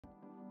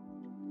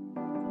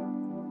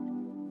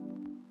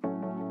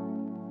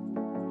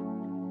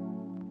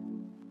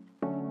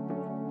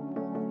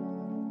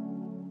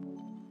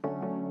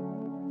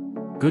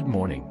Good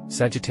morning,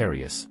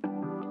 Sagittarius.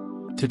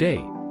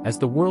 Today, as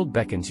the world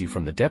beckons you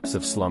from the depths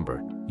of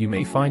slumber, you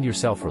may find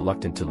yourself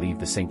reluctant to leave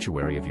the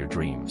sanctuary of your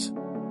dreams.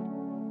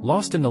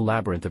 Lost in the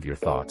labyrinth of your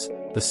thoughts,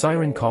 the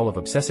siren call of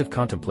obsessive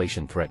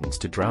contemplation threatens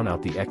to drown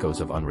out the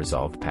echoes of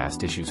unresolved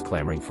past issues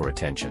clamoring for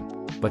attention.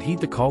 But heed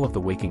the call of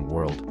the waking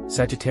world,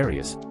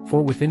 Sagittarius,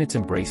 for within its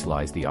embrace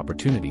lies the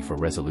opportunity for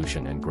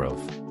resolution and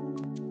growth.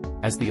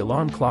 As the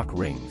alarm clock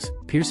rings,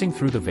 piercing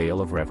through the veil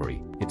of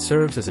reverie, it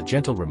serves as a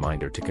gentle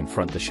reminder to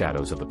confront the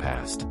shadows of the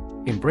past.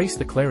 Embrace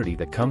the clarity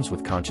that comes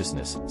with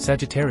consciousness,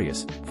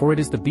 Sagittarius, for it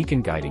is the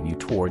beacon guiding you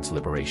towards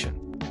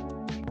liberation.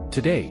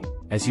 Today,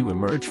 as you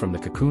emerge from the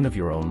cocoon of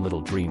your own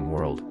little dream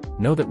world,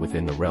 know that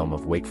within the realm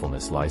of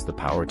wakefulness lies the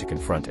power to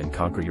confront and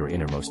conquer your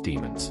innermost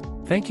demons.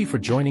 Thank you for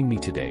joining me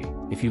today.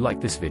 If you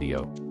like this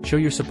video, show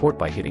your support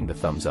by hitting the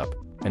thumbs up,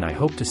 and I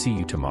hope to see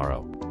you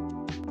tomorrow.